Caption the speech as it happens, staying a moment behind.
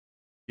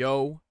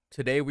Yo,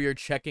 today we are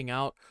checking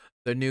out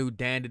the new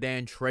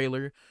DanDaDan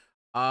trailer.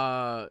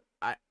 I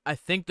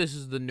think this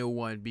is the new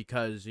one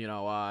because,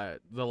 the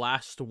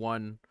last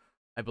one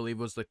I believe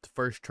was like the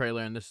first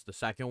trailer and this is the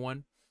second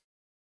one.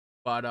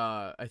 But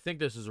I think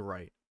this is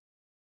right.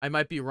 I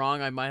might be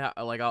wrong. I might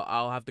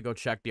I'll have to go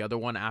check the other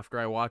one after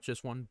I watch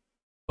this one,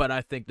 but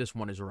I think this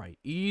one is right.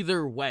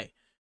 Either way,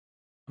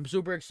 I'm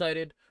super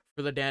excited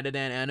for the DanDaDan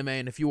anime,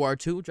 and if you are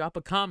too, drop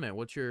a comment.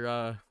 What's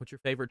your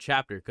favorite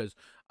chapter? Because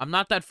I'm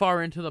not that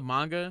far into the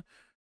manga.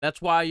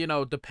 That's why,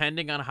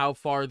 depending on how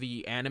far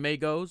the anime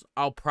goes,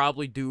 I'll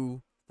probably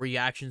do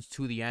reactions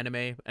to the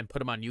anime and put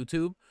them on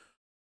YouTube.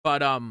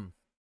 But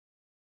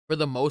for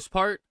the most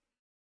part,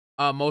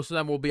 most of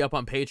them will be up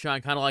on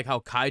Patreon, kind of like how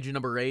Kaiju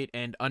number 8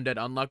 and Undead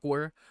Unluck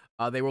were.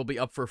 They will be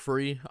up for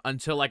free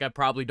until I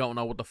probably don't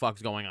know what the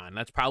fuck's going on.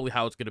 That's probably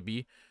how it's gonna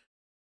be.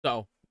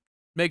 So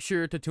make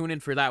sure to tune in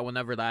for that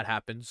whenever that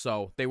happens.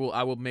 So I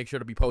will make sure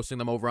to be posting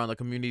them over on the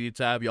community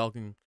tab. Y'all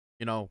can,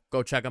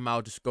 go check them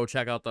out. Just go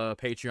check out the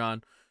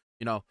Patreon.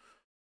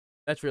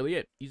 That's really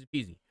it. Easy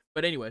peasy.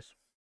 But anyways,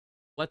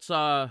 let's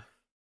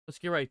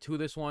get right to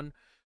this one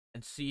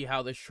and see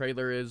how this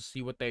trailer is,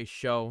 see what they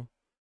show.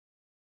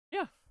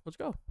 Yeah, let's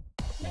go.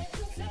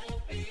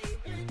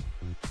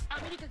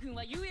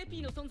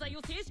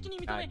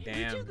 God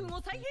damn.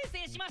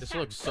 This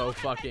looks so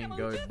fucking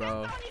good,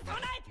 bro.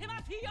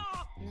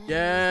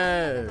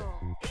 Yeah.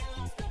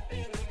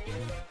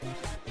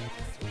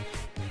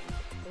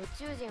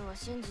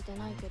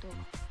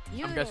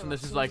 I'm guessing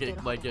this is like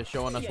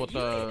showing us what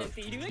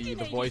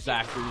the voice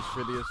actors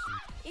for this.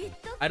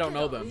 I don't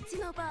know them.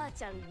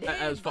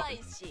 As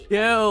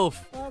Gilf.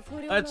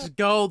 Let's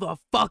go, the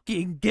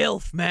fucking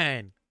Gilf,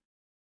 man.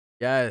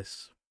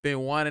 Yes, been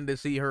wanting to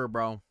see her,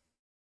 bro.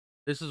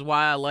 This is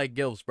why I like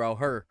Gilfs, bro.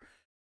 Her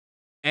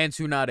and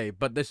Tsunade,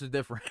 but this is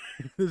different.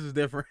 This is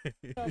different.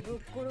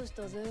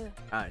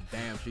 God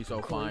damn, she's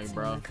so fine,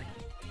 bro.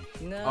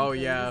 Oh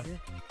yeah,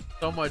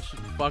 so much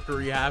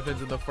fuckery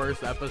happens in the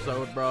first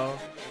episode, bro.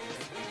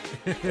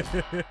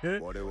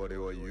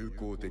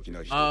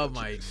 Oh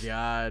my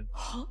god.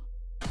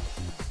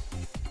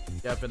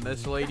 Yep, and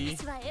this lady,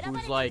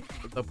 who's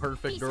like the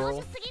perfect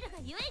girl.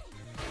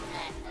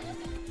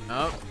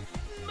 Oh,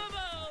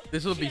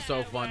 this will be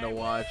so fun to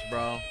watch,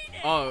 bro.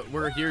 Oh,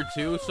 we're here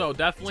too, so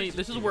definitely,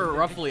 this is where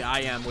roughly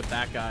I am with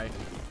that guy.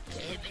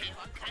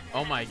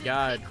 Oh my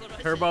god.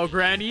 Turbo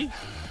Granny?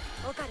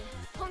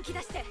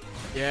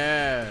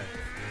 Yeah.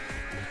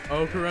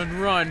 Okra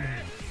run.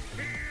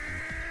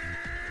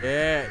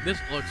 Yeah, this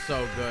looks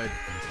so good.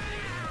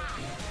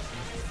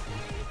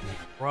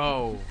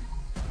 Bro.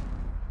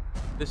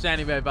 This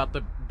anime about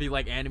to be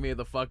like anime of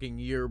the fucking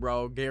year,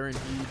 bro.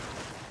 Guaranteed.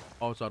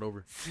 Oh, it's not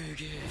over.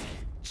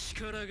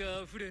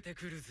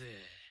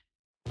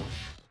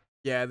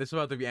 Yeah, this is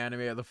about to be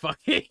anime of the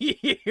fucking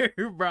year,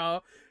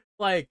 bro.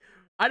 Like,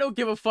 I don't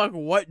give a fuck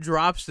what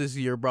drops this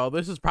year, bro.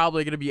 This is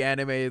probably gonna be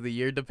anime of the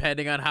year,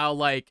 depending on how,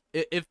 like,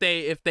 if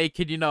they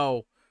could,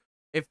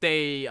 if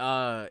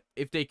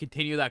they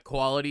continue that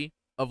quality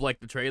of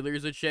like the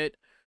trailers and shit.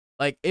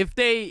 Like, if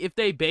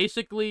they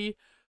basically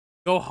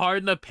go hard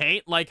in the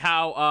paint, like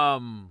how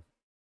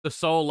the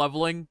Soul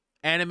Leveling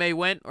anime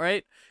went,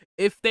 right?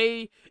 If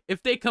they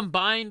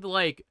combined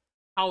like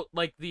how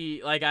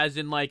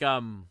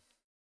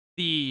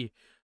the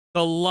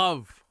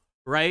love,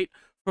 right,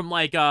 from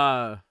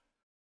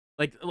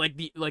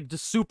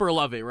just super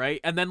love it, right,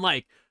 and then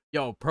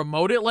yo,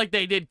 promote it like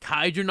they did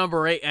Kaiju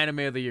number 8 anime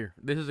of the year.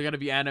 This is gonna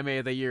be anime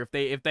of the year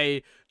if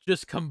they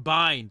just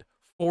combined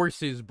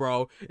forces,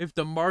 bro. If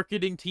the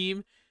marketing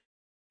team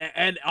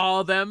and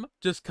all of them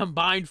just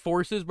combined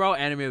forces, bro,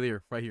 anime of the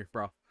year right here,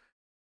 bro.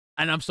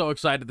 And I'm so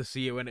excited to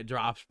see it when it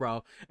drops,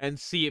 bro, and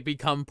see it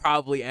become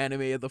probably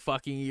anime of the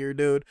fucking year,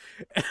 dude.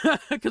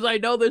 Because I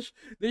know this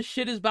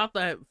shit is about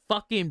to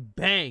fucking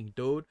bang,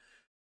 dude.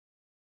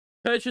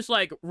 It's just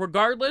like,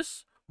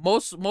 regardless,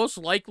 most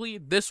likely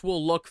this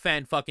will look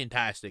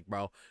fan-fucking-tastic,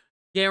 bro.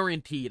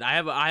 Guaranteed. I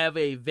have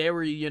a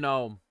very,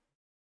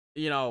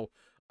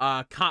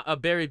 a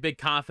very big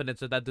confidence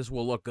that this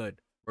will look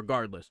good,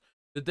 regardless.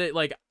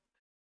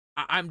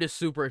 I'm just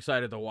super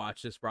excited to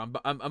watch this, bro.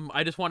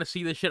 I just want to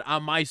see this shit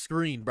on my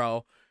screen,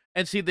 bro.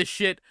 And see this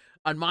shit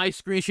on my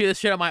screen. See this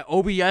shit on my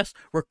OBS.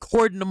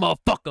 Recording the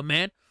motherfucker,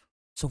 man.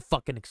 So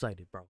fucking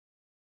excited, bro.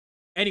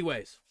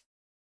 Anyways,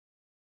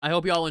 I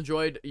hope y'all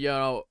enjoyed,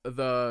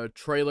 the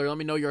trailer. Let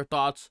me know your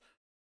thoughts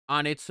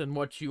on it and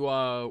what you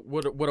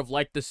would have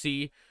liked to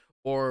see,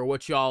 or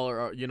what y'all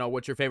are,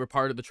 what your favorite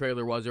part of the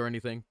trailer was or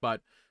anything.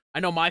 But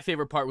I know my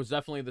favorite part was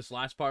definitely this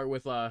last part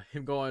with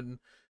him going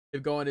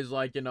his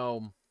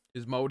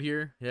his mode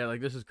here. Yeah,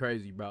 like, this is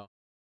crazy, bro.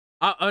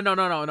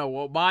 No.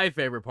 Well, my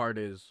favorite part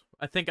is,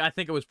 I think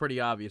it was pretty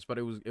obvious, but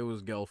it was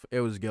Gilf. It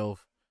was Gilf.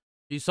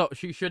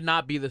 She should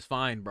not be this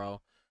fine,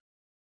 bro.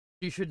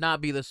 She should not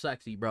be this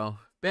sexy, bro.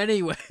 But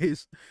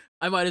anyways,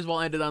 I might as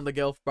well end it on the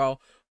Gilf, bro.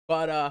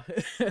 But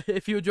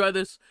if you enjoyed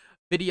this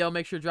video,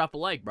 make sure to drop a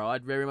like, bro.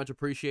 I'd very much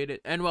appreciate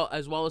it. And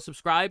as well as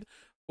subscribe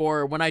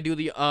for when I do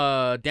the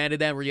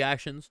DanDaDan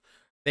reactions.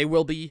 They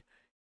will be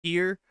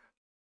here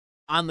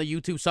on the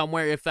YouTube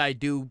somewhere if I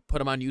do put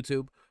them on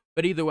YouTube.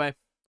 But either way,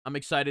 I'm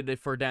excited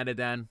for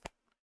DanDaDan.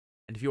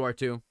 And if you are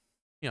too,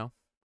 you know,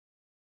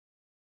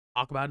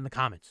 talk about it in the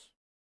comments.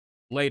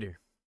 Later.